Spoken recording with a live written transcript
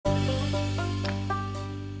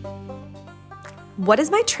What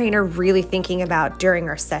is my trainer really thinking about during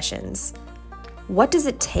our sessions? What does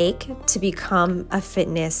it take to become a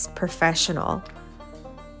fitness professional?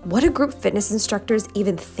 What do group fitness instructors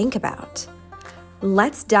even think about?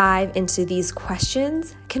 Let's dive into these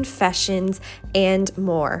questions, confessions, and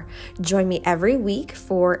more. Join me every week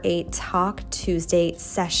for a Talk Tuesday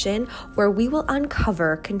session where we will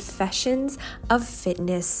uncover confessions of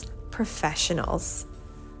fitness professionals.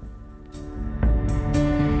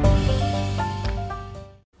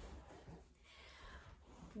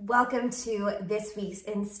 Welcome to this week's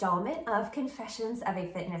installment of Confessions of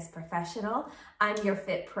a Fitness Professional. I'm your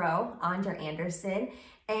Fit Pro, Andra Anderson,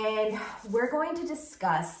 and we're going to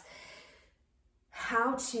discuss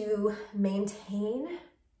how to maintain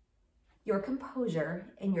your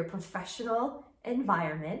composure in your professional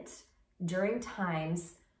environment during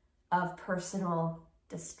times of personal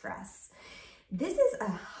distress. This is a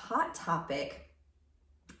hot topic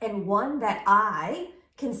and one that I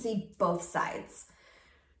can see both sides.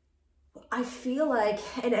 I feel like,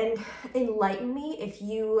 and enlighten me if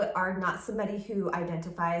you are not somebody who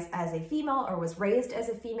identifies as a female or was raised as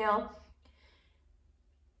a female.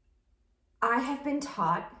 I have been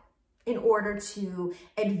taught in order to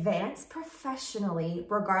advance professionally,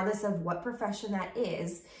 regardless of what profession that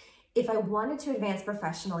is, if I wanted to advance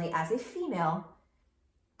professionally as a female,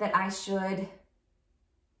 that I should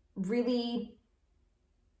really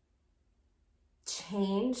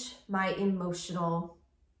change my emotional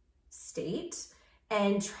state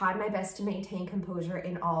and try my best to maintain composure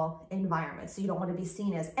in all environments. So you don't want to be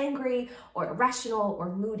seen as angry or irrational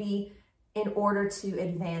or moody in order to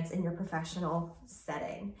advance in your professional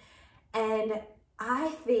setting. And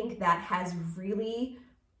I think that has really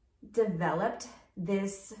developed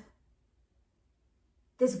this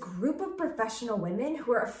group of professional women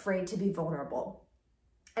who are afraid to be vulnerable.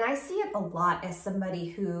 And I see it a lot as somebody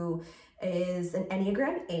who is an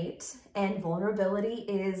Enneagram 8, and vulnerability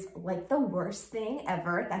is like the worst thing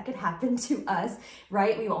ever that could happen to us,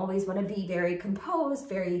 right? We always want to be very composed,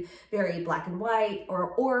 very, very black and white,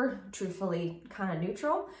 or truthfully kind of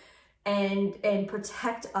neutral, and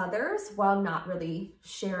protect others while not really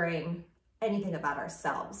sharing anything about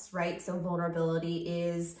ourselves, right? So vulnerability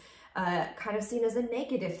is kind of seen as a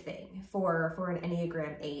negative thing for an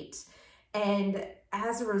Enneagram 8. And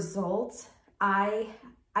as a result, I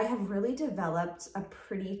have really developed a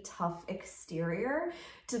pretty tough exterior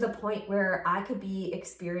to the point where I could be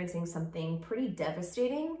experiencing something pretty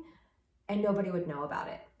devastating and nobody would know about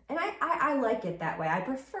it. And I like it that way. I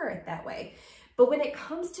prefer it that way. But when it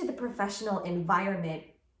comes to the professional environment,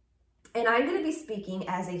 and I'm going to be speaking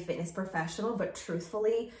as a fitness professional, but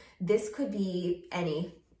truthfully, this could be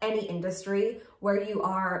any industry where you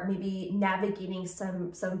are maybe navigating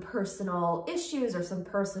some personal issues or some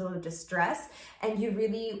personal distress, and you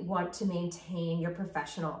really want to maintain your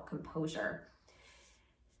professional composure.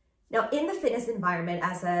 Now, in the fitness environment,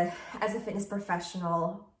 as a fitness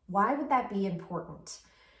professional, why would that be important?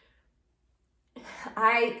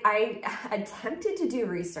 I attempted to do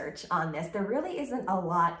research on this. There really isn't a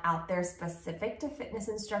lot out there specific to fitness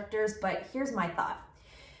instructors, but here's my thought.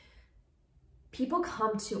 People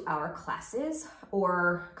come to our classes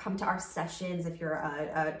or come to our sessions, if you're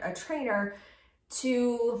a trainer,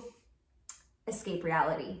 to escape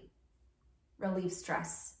reality, relieve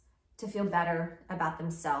stress, to feel better about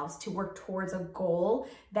themselves, to work towards a goal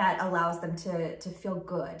that allows them to feel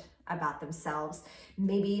good about themselves.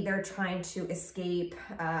 Maybe they're trying to escape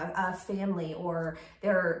a family, or they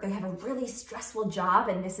have a really stressful job,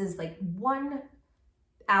 and this is like 1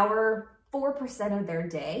 hour, 4% of their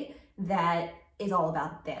day that is all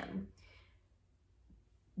about them.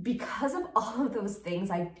 Because of all of those things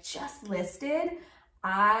I just listed,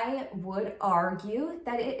 I would argue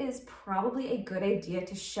that it is probably a good idea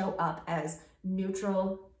to show up as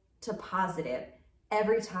neutral to positive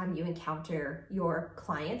every time you encounter your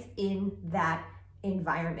clients in that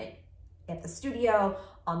environment. At the studio,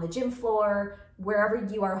 on the gym floor, wherever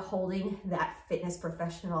you are holding that fitness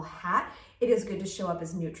professional hat, it is good to show up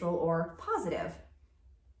as neutral or positive.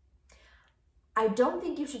 I don't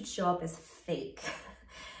think you should show up as fake.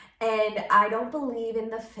 And I don't believe in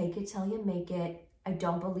the fake it till you make it. I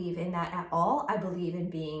don't believe in that at all. I believe in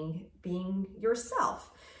being yourself,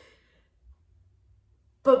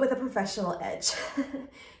 but with a professional edge.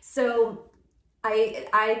 So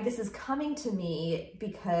this is coming to me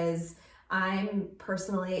because I'm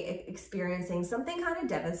personally experiencing something kind of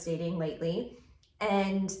devastating lately,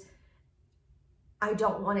 and I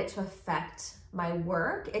don't want it to affect my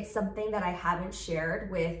work. It's something that I haven't shared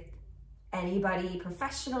with anybody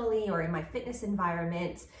professionally or in my fitness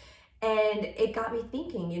environment. And it got me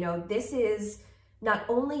thinking, this is not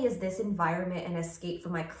only is this environment an escape for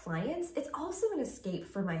my clients, it's also an escape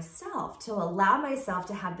for myself, to allow myself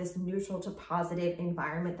to have this neutral to positive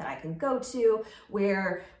environment that I can go to,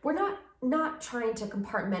 where we're not trying to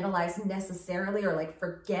compartmentalize necessarily or like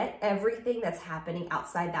forget everything that's happening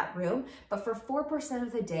outside that room. But for 4%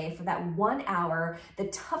 of the day, for that 1 hour, the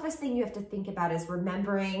toughest thing you have to think about is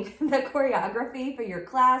remembering the choreography for your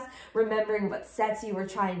class, remembering what sets you were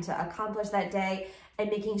trying to accomplish that day, and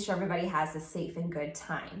making sure everybody has a safe and good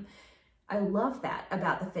time. I love that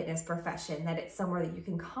about the fitness profession, that it's somewhere that you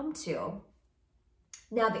can come to.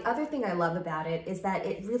 Now, the other thing I love about it is that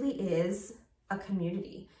it really is a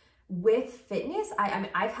community. With fitness,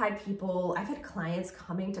 I've had clients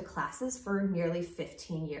coming to classes for nearly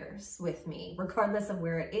 15 years with me, regardless of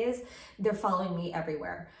where it is. They're following me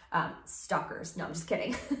everywhere. Stalkers. No, I'm just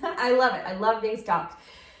kidding. I love it. I love being stalked.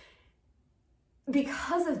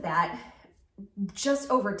 Because of that,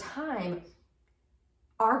 just over time,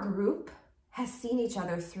 our group has seen each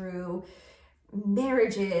other through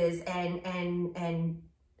marriages and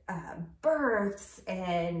births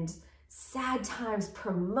and sad times,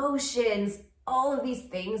 promotions, all of these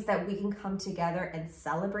things that we can come together and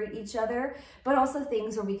celebrate each other, but also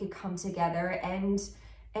things where we could come together and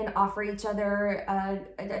offer each other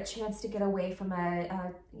a chance to get away from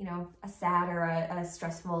a sad or a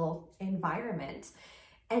stressful environment.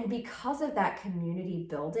 And because of that community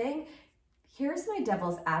building, here's my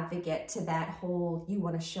devil's advocate to that whole, you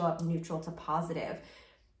want to show up neutral to positive.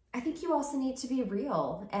 I think you also need to be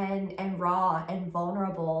real and raw and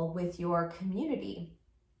vulnerable with your community.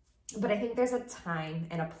 But I think there's a time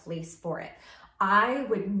and a place for it. I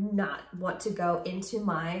would not want to go into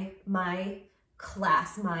my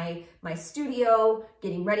class, my studio,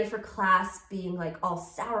 getting ready for class, being like all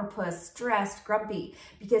sourpuss, stressed, grumpy,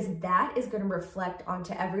 because that is going to reflect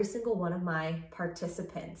onto every single one of my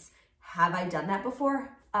participants. Have I done that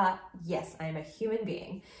before? Yes, I am a human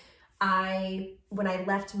being. When I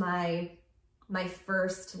left my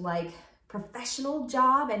first like professional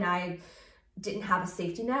job and I didn't have a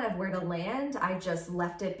safety net of where to land, I just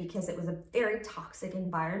left it because it was a very toxic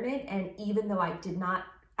environment. And even though I did not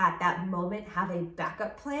at that moment have a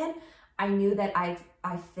backup plan, I knew that I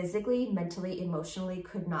physically, mentally, emotionally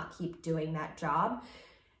could not keep doing that job.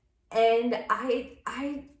 And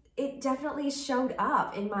it definitely showed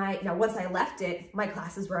up in once I left it, my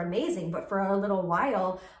classes were amazing, but for a little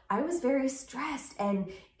while, I was very stressed,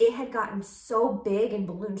 and it had gotten so big and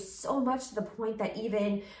ballooned so much to the point that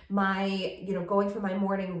even my, going for my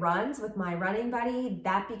morning runs with my running buddy,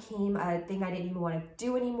 that became a thing I didn't even want to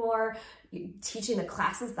do anymore. Teaching the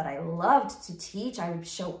classes that I loved to teach, I would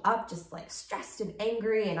show up just like stressed and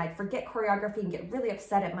angry, and I'd forget choreography and get really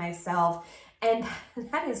upset at myself. And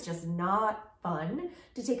that is just not fun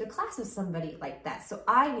to take a class with somebody like that. So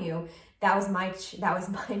I knew that was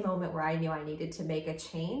my moment where I knew I needed to make a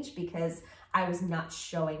change, because I was not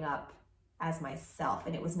showing up as myself,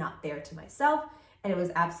 and it was not fair to myself, and it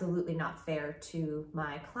was absolutely not fair to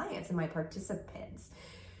my clients and my participants.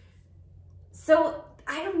 So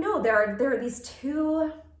I don't know, there are these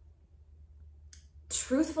two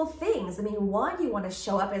truthful things. I mean, one, you want to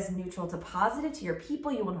show up as neutral to positive to your people.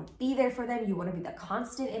 You want to be there for them. You want to be the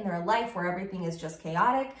constant in their life where everything is just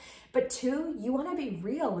chaotic. But two, you want to be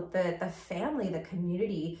real with the family, the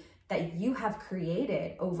community that you have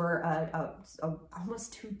created over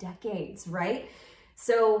almost 2 decades, right?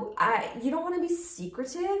 So you don't want to be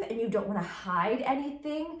secretive and you don't want to hide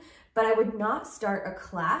anything, but I would not start a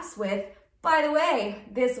class with, by the way,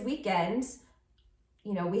 this weekend,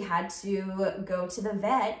 we had to go to the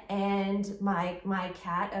vet, and my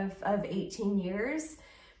cat of 18 years,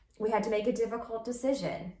 we had to make a difficult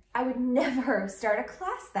decision. I would never start a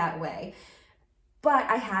class that way. But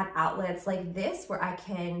I have outlets like this where I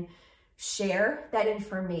can share that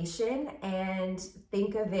information and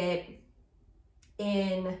think of it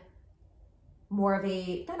in more of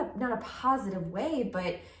a, not a positive way,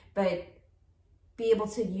 but be able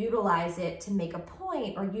to utilize it to make a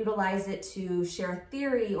point, or utilize it to share a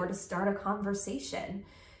theory or to start a conversation.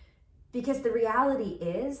 Because the reality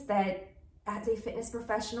is that as a fitness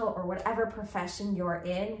professional or whatever profession you're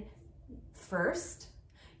in, first,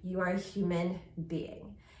 you are a human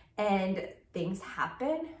being, and things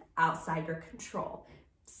happen outside your control.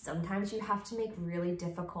 Sometimes you have to make really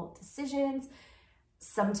difficult decisions.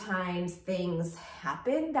 Sometimes things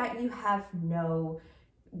happen that you have no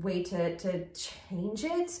way to change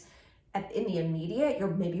it in the immediate. You're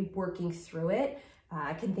maybe working through it.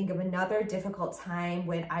 I can think of another difficult time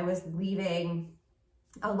when I was leaving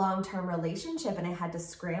a long-term relationship and I had to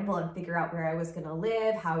scramble and figure out where I was going to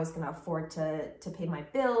live, how I was going to afford to pay my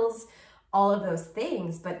bills, all of those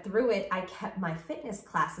things. But through it, I kept my fitness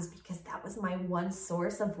classes because that was my one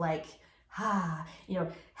source of like,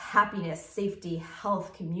 happiness, safety,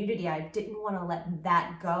 health, community. I didn't want to let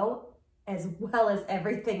that go, as well as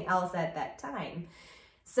everything else at that time.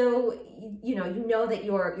 So, you know that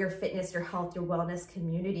your fitness, your health, your wellness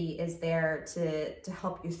community is there to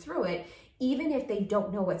help you through it. Even if they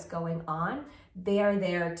don't know what's going on, they are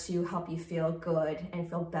there to help you feel good and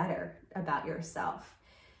feel better about yourself.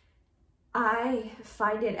 I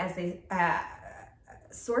find it as a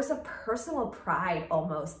source of personal pride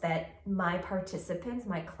almost that my participants,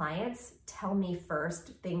 my clients, tell me first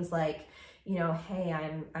things like, hey,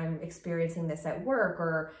 I'm experiencing this at work,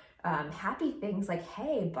 or happy things like,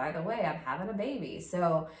 hey, by the way, I'm having a baby.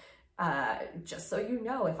 So just so you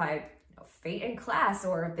know, if I faint in class,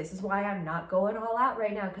 or this is why I'm not going all out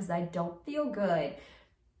right now because I don't feel good.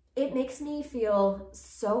 It makes me feel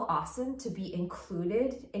so awesome to be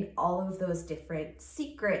included in all of those different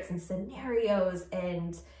secrets and scenarios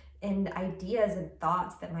and ideas and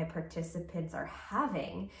thoughts that my participants are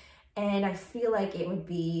having. And I feel like it would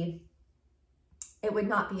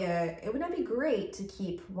not be great to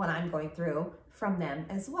keep what I'm going through from them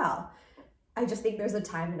as well. I just think there's a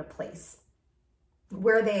time and a place.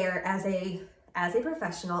 We're there as a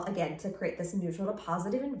professional, again, to create this neutral to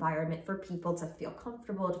positive environment for people to feel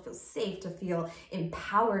comfortable, to feel safe, to feel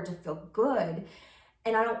empowered, to feel good.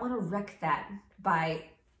 And I don't want to wreck that by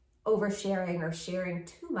oversharing or sharing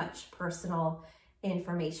too much personal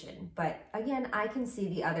information. But again, I can see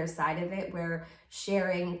the other side of it where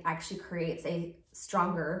sharing actually creates a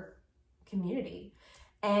stronger community.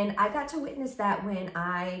 And I got to witness that when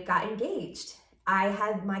I got engaged. I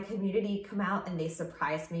had my community come out and they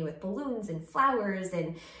surprised me with balloons and flowers,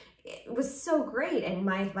 and it was so great. And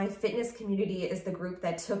my fitness community is the group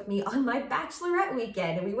that took me on my bachelorette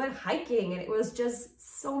weekend, and we went hiking, and it was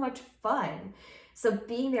just so much fun. So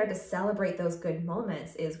being there to celebrate those good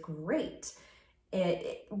moments is great.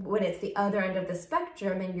 When it's the other end of the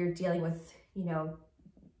spectrum and you're dealing with,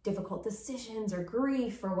 difficult decisions or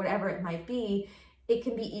grief or whatever it might be, it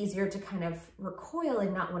can be easier to kind of recoil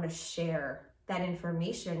and not want to share that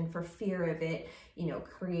information for fear of it,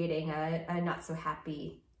 creating a not so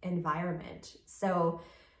happy environment. So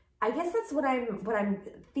I guess that's what I'm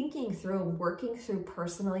thinking through, working through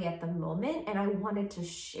personally at the moment. And I wanted to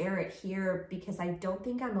share it here because I don't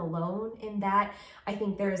think I'm alone in that. I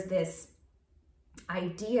think there's this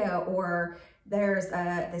idea, or there's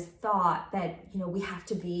this thought that, we have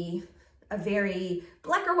to be a very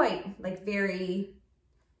black or white, like very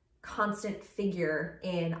constant figure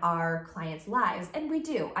in our clients' lives. And we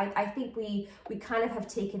do. I think we kind of have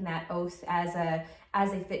taken that oath as a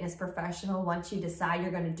fitness professional. Once you decide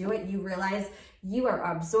you're going to do it, you realize you are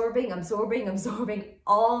absorbing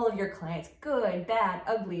all of your clients, good, bad,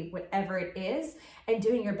 ugly, whatever it is, and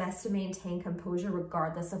doing your best to maintain composure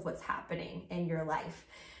regardless of what's happening in your life.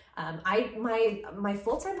 My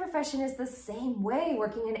full-time profession is the same way,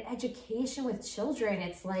 working in education with children.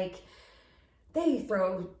 It's like they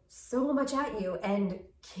throw so much at you, and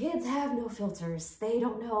kids have no filters. They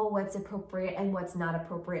don't know what's appropriate and what's not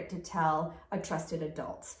appropriate to tell a trusted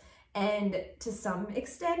adult. And to some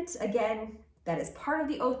extent, again, that is part of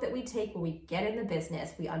the oath that we take when we get in the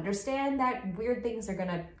business. We understand that weird things are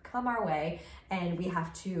gonna come our way, and we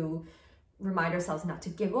have to remind ourselves not to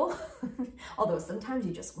giggle. Although sometimes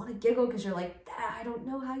you just want to giggle because you're like, I don't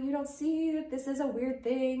know how you don't see that this is a weird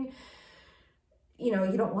thing. You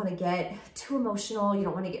don't want to get too emotional. You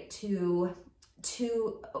don't want to get too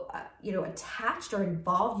attached or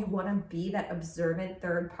involved. You want to be that observant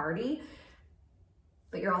third party,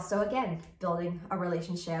 but you're also, again, building a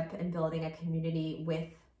relationship and building a community with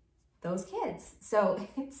those kids. So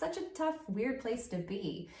it's such a tough, weird place to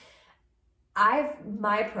be.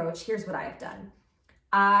 My approach, here's what I've done.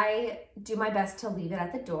 I do my best to leave it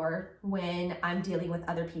at the door when I'm dealing with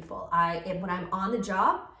other people. When I'm on the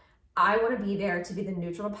job, I want to be there to be the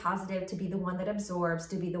neutral and positive, to be the one that absorbs,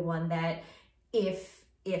 to be the one that if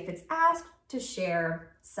it's asked, to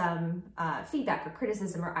share some feedback or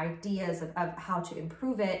criticism or ideas of how to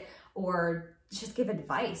improve it, or just give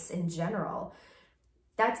advice in general.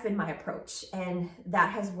 That's been my approach, and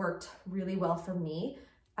that has worked really well for me.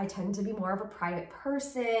 I tend to be more of a private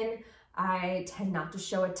person. I tend not to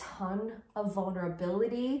show a ton of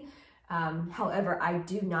vulnerability. However, I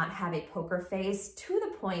do not have a poker face, to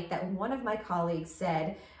the point that one of my colleagues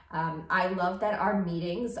said, I love that our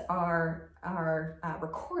meetings are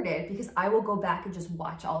recorded because I will go back and just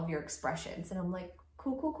watch all of your expressions. And I'm like,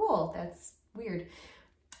 cool. That's weird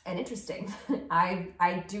and interesting. I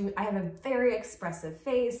have a very expressive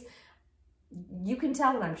face. You can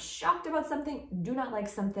tell when I'm shocked about something, do not like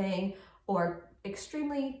something, or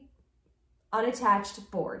extremely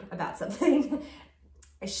unattached, bored about something.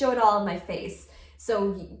 I show it all in my face.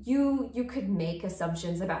 So you could make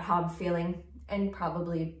assumptions about how I'm feeling and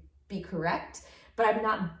probably be correct, but I'm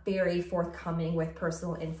not very forthcoming with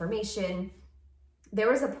personal information. There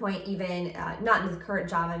was a point even, not in the current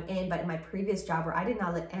job I'm in, but in my previous job where I did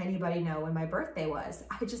not let anybody know when my birthday was.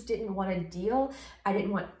 I just didn't want to deal. I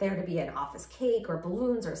didn't want there to be an office cake or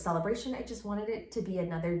balloons or a celebration. I just wanted it to be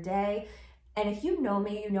another day. And if you know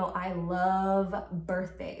me, you know I love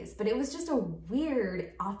birthdays, but it was just a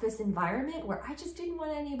weird office environment where I just didn't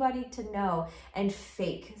want anybody to know and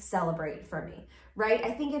fake celebrate for me, right?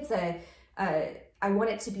 I think it's I want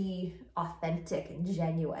it to be authentic and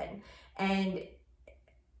genuine. And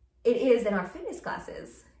it is in our fitness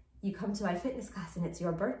classes. You come to my fitness class and it's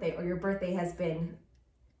your birthday, or your birthday has been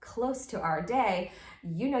close to our day,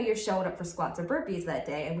 you know you're showing up for squats or burpees that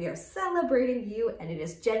day, and we are celebrating you, and it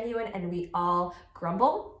is genuine, and we all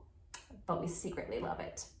grumble, but we secretly love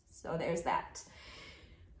it. So there's that.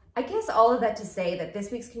 I guess all of that to say that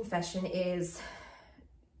this week's confession is,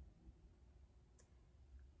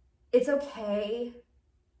 it's okay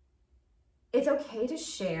to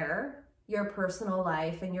share your personal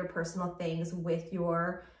life and your personal things with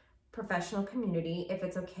your professional community if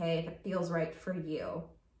it's okay, if it feels right for you.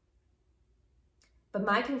 But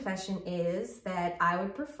my confession is that I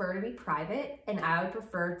would prefer to be private, and I would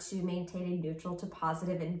prefer to maintain a neutral to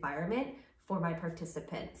positive environment for my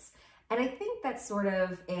participants. And I think that's sort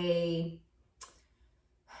of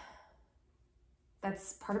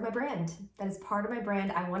that's part of my brand. That is part of my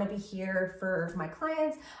brand. I want to be here for my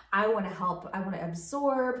clients. I want to help. I want to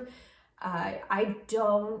absorb. I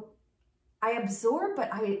absorb, but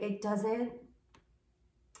it doesn't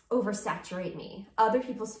oversaturate me. Other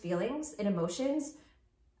people's feelings and emotions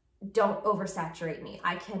don't oversaturate me.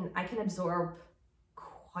 I can absorb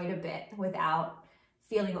quite a bit without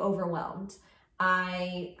feeling overwhelmed.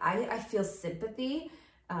 I feel sympathy.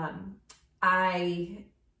 I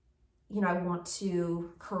want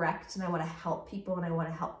to correct, and I want to help people, and I want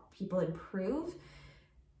to help people improve.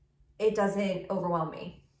 It doesn't overwhelm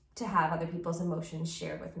me to have other people's emotions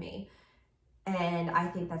shared with me. And I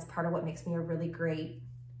think that's part of what makes me a really great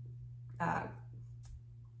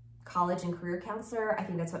college and career counselor. I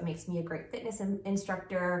think that's what makes me a great fitness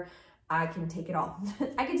instructor. I can take it all.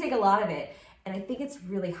 I can take a lot of it. And I think it's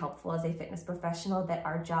really helpful as a fitness professional that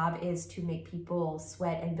our job is to make people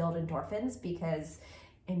sweat and build endorphins, because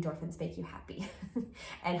endorphins make you happy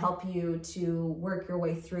and help you to work your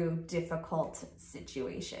way through difficult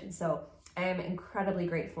situations. So I am incredibly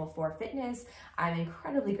grateful for fitness. I'm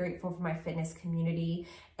incredibly grateful for my fitness community.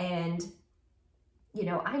 And,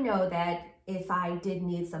 I know that if I did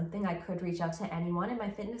need something, I could reach out to anyone in my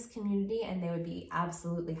fitness community and they would be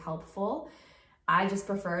absolutely helpful. I just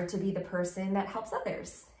prefer to be the person that helps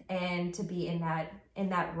others and to be in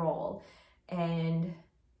that role. And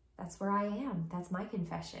that's where I am. That's my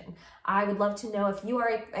confession. I would love to know if you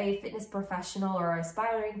are a fitness professional or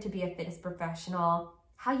aspiring to be a fitness professional,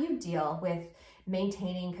 how you deal with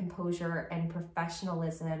maintaining composure and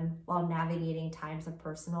professionalism while navigating times of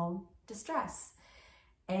personal distress.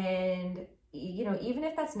 And, even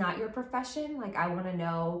if that's not your profession, I want to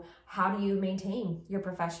know, how do you maintain your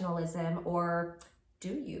professionalism, or do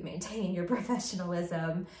you maintain your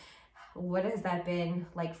professionalism? What has that been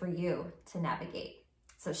like for you to navigate?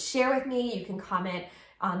 So share with me. You can comment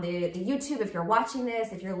on the YouTube if you're watching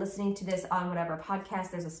this. If you're listening to this on whatever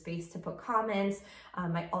podcast, there's a space to put comments.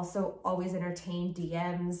 I also always entertain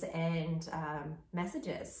DMs and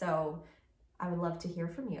messages. So I would love to hear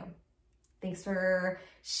from you. Thanks for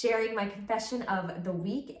sharing my confession of the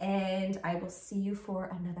week, and I will see you for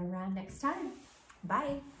another round next time.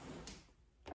 Bye.